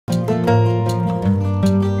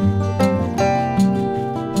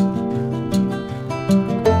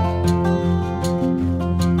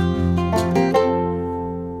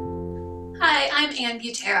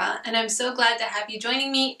and I'm so glad to have you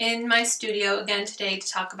joining me in my studio again today to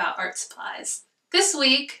talk about art supplies. This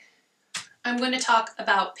week, I'm going to talk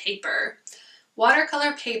about paper.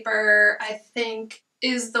 Watercolor paper, I think,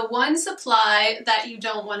 is the one supply that you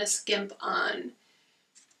don't want to skimp on.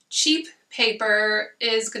 Cheap paper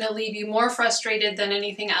is going to leave you more frustrated than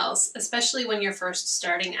anything else, especially when you're first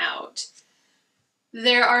starting out.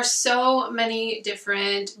 There are so many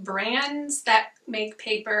different brands that make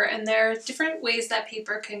paper, and there are different ways that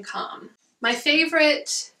paper can come. My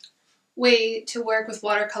favorite way to work with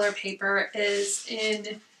watercolor paper is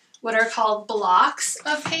in what are called blocks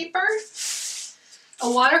of paper. A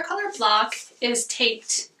watercolor block is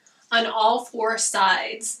taped on all four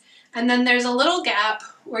sides, and then there's a little gap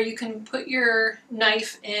where you can put your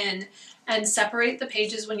knife in and separate the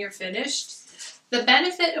pages when you're finished. The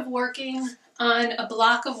benefit of working on a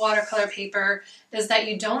block of watercolor paper is that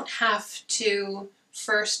you don't have to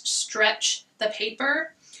first stretch the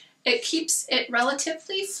paper. It keeps it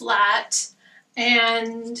relatively flat,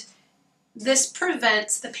 and this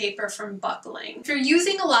prevents the paper from buckling. If you're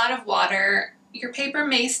using a lot of water, your paper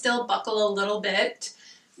may still buckle a little bit,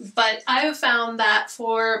 but I have found that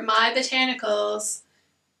for my botanicals,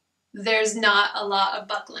 there's not a lot of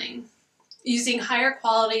buckling. Using higher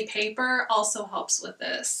quality paper also helps with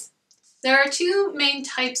this. There are two main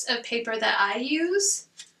types of paper that I use.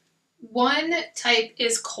 One type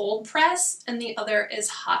is cold press and the other is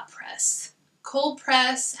hot press. Cold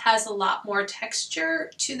press has a lot more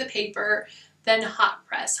texture to the paper than hot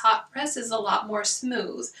press. Hot press is a lot more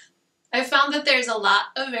smooth. I've found that there's a lot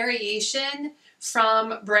of variation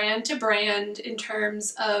from brand to brand in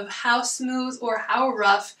terms of how smooth or how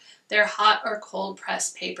rough their hot or cold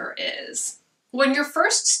press paper is. When you're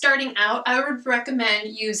first starting out, I would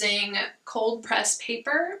recommend using cold press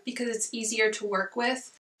paper because it's easier to work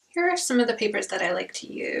with. Here are some of the papers that I like to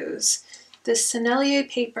use. This Sennelier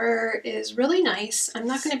paper is really nice. I'm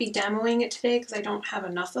not going to be demoing it today because I don't have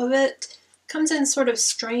enough of it. It comes in sort of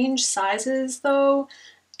strange sizes though,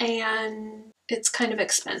 and it's kind of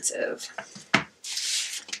expensive.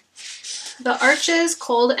 The Arches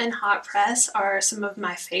cold and hot press are some of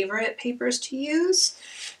my favorite papers to use.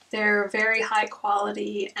 They're very high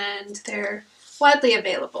quality and they're widely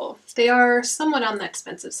available. They are somewhat on the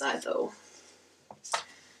expensive side though.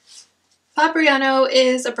 Fabriano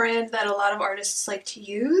is a brand that a lot of artists like to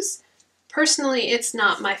use. Personally, it's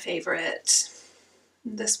not my favorite.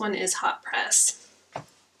 This one is hot press.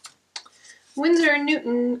 Winsor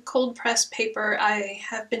Newton cold press paper I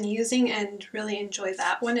have been using and really enjoy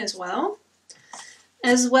that one as well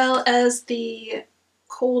as the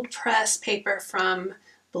cold press paper from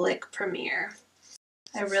Blick Premier.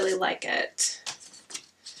 I really like it.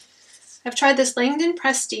 I've tried this Langton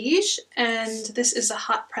Prestige, and this is a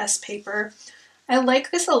hot press paper. I like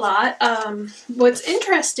this a lot. What's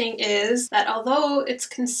interesting is that although it's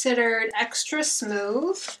considered extra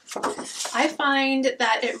smooth, I find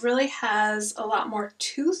that it really has a lot more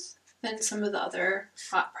tooth than some of the other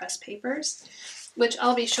hot press papers, which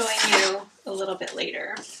I'll be showing you a little bit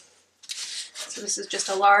later. So this is just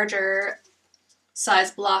a larger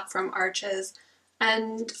size block from Arches,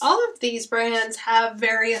 and all of these brands have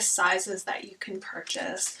various sizes that you can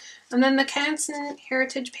purchase. And then the Canson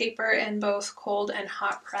Heritage paper in both cold and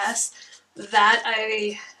hot press, that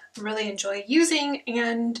I really enjoy using,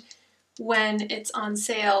 and when it's on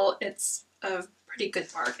sale, it's a pretty good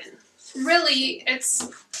bargain. Really,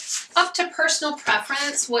 it's up to personal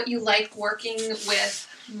preference what you like working with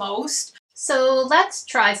most. So let's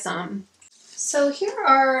try some. So here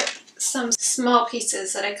are some small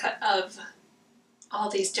pieces that I cut of all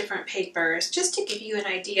these different papers just to give you an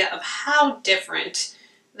idea of how different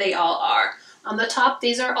they all are. On the top,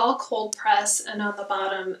 these are all cold press, and on the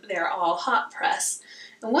bottom, they're all hot press.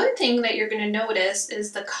 And one thing that you're going to notice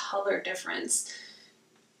is the color difference.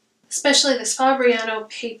 Especially this Fabriano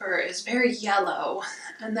paper is very yellow,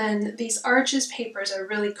 and then these Arches papers are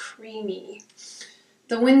really creamy.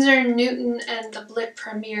 The Winsor Newton and the Blick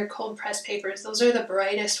Premier cold press papers, those are the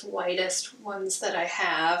brightest, whitest ones that I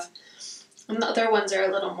have. And the other ones are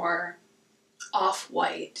a little more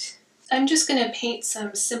off-white. I'm just going to paint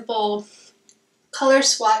some simple color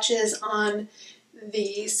swatches on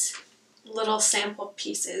these little sample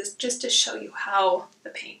pieces just to show you how the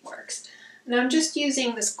paint works. And I'm just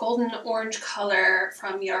using this golden orange color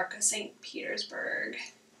from Yarka St. Petersburg.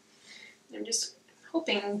 I'm just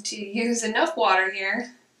hoping to use enough water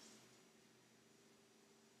here.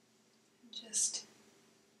 Just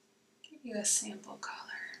give you a sample color.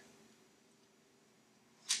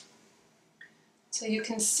 So you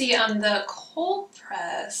can see on the cold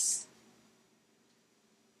press,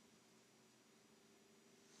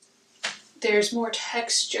 there's more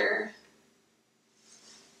texture.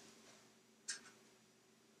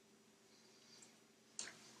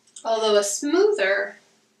 Although a smoother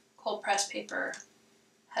cold press paper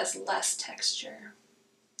has less texture.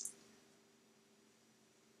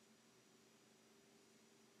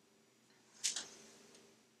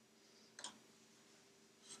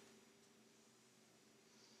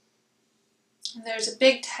 And there's a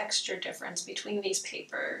big texture difference between these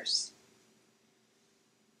papers.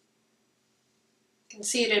 You can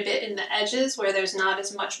see it a bit in the edges where there's not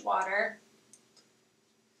as much water.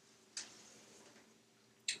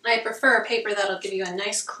 I prefer a paper that'll give you a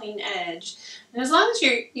nice clean edge. And as long as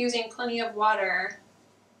you're using plenty of water,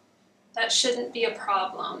 that shouldn't be a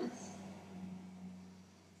problem.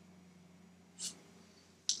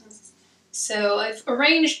 So I've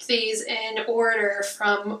arranged these in order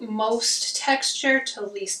from most texture to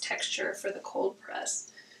least texture for the cold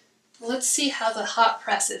press. Let's see how the hot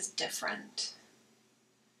press is different.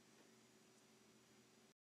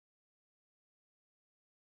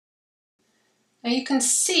 Now you can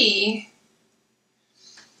see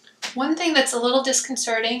one thing that's a little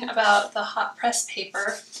disconcerting about the hot press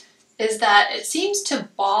paper is that it seems to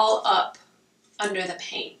ball up under the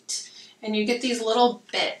paint and you get these little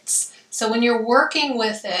bits. So when you're working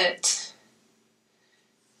with it,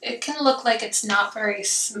 it can look like it's not very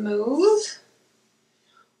smooth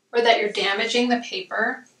or that you're damaging the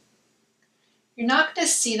paper. You're not going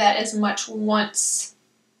to see that as much once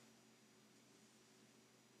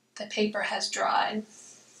the paper has dried.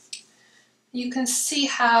 You can see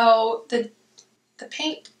how the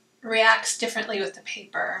paint reacts differently with the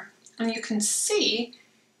paper. And you can see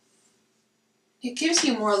it gives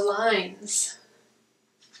you more lines,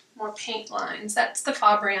 more paint lines. That's the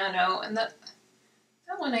Fabriano, and that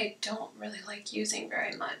one I don't really like using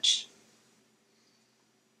very much.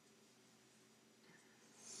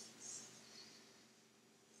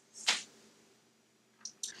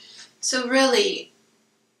 So really,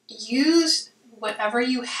 use whatever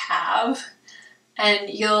you have and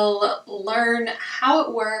you'll learn how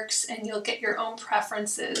it works and you'll get your own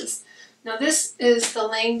preferences. Now this is the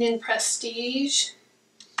Langton Prestige,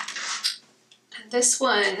 and this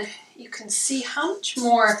one you can see how much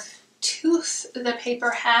more tooth the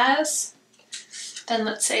paper has than,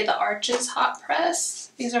 let's say, the Arches hot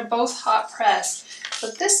press. These are both hot press,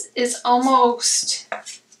 but this is almost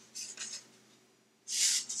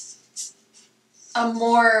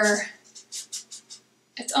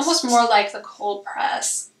it's almost more like the cold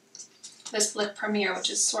press, this Blick Premier, which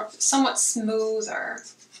is somewhat smoother.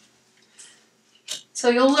 So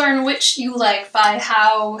you'll learn which you like by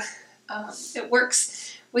how it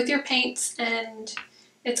works with your paints, and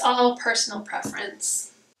it's all personal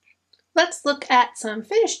preference. Let's look at some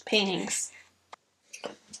finished paintings.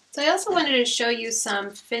 So I also wanted to show you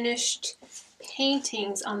some finished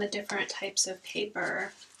paintings on the different types of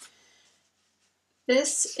paper.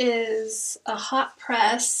 This is a hot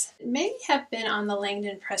press. It may have been on the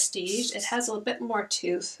Langton Prestige. It has a little bit more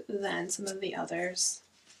tooth than some of the others.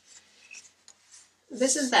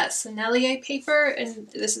 This is that Sennelier paper, and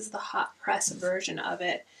this is the hot press version of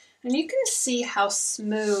it. And you can see how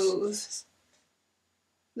smooth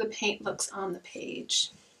the paint looks on the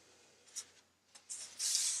page.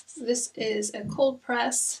 This is a cold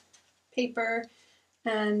press paper,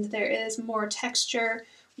 and there is more texture,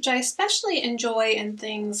 which I especially enjoy in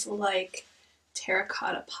things like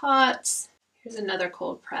terracotta pots. Here's another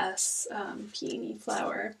cold press peony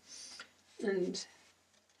flower, and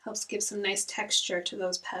helps give some nice texture to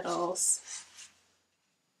those petals.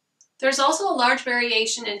 There's also a large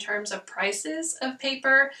variation in terms of prices of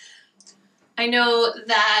paper. I know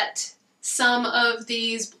that some of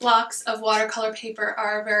these blocks of watercolor paper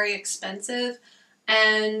are very expensive,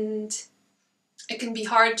 and it can be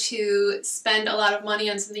hard to spend a lot of money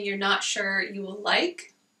on something you're not sure you will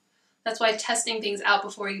like. That's why testing things out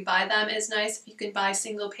before you buy them is nice if you can buy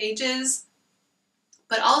single pages.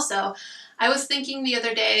 But also, I was thinking the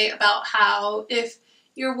other day about how if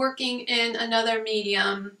you're working in another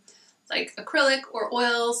medium, like acrylic or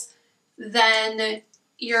oils, then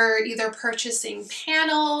you're either purchasing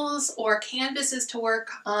panels or canvases to work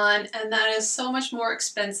on, and that is so much more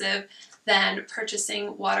expensive than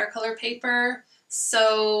purchasing watercolor paper.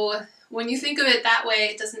 So when you think of it that way,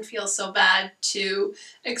 it doesn't feel so bad to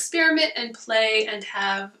experiment and play and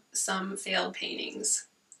have some failed paintings,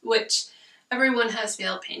 which everyone has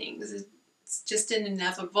failed paintings. It's just an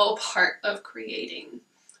inevitable part of creating.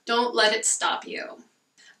 Don't let it stop you.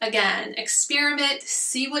 Again, experiment,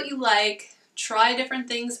 see what you like, try different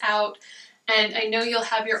things out, and I know you'll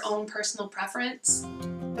have your own personal preference.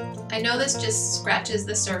 I know this just scratches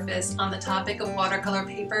the surface on the topic of watercolor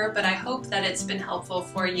paper, but I hope that it's been helpful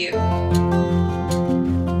for you.